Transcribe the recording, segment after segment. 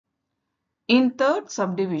In third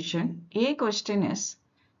subdivision, a question is,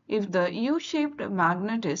 if the U-shaped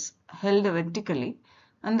magnet is held vertically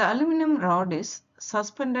and the aluminum rod is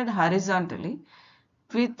suspended horizontally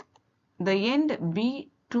with the end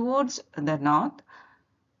B towards the north,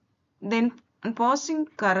 then passing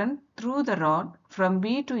current through the rod from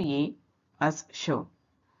B to A as shown.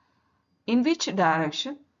 In which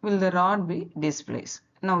direction will the rod be displaced?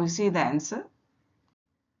 Now we see the answer.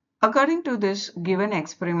 According to this given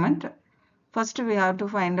experiment, first we have to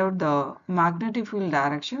find out the magnetic field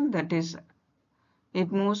direction, that is,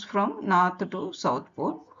 it moves from north to south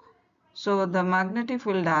pole. So the magnetic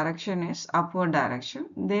field direction is upward direction.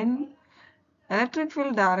 Then electric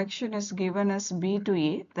field direction is given as B to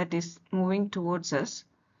A, that is moving towards us.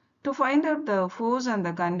 To find out the force on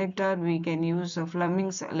the conductor, we can use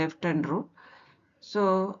Fleming's left-hand rule.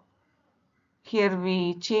 So here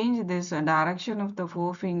we change this direction of the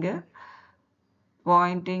forefinger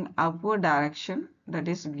pointing upward direction, that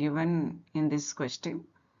is given in this question,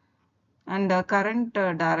 and the current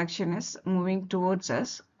direction is moving towards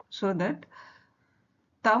us, so that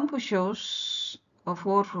thumb shows a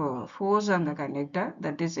force on the conductor,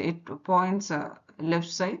 that is it points left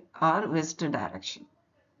side or west direction.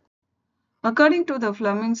 According to the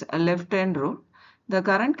Fleming's left-hand rule, the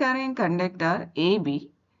current carrying conductor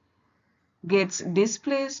AB gets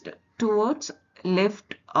displaced towards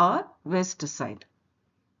left or west side.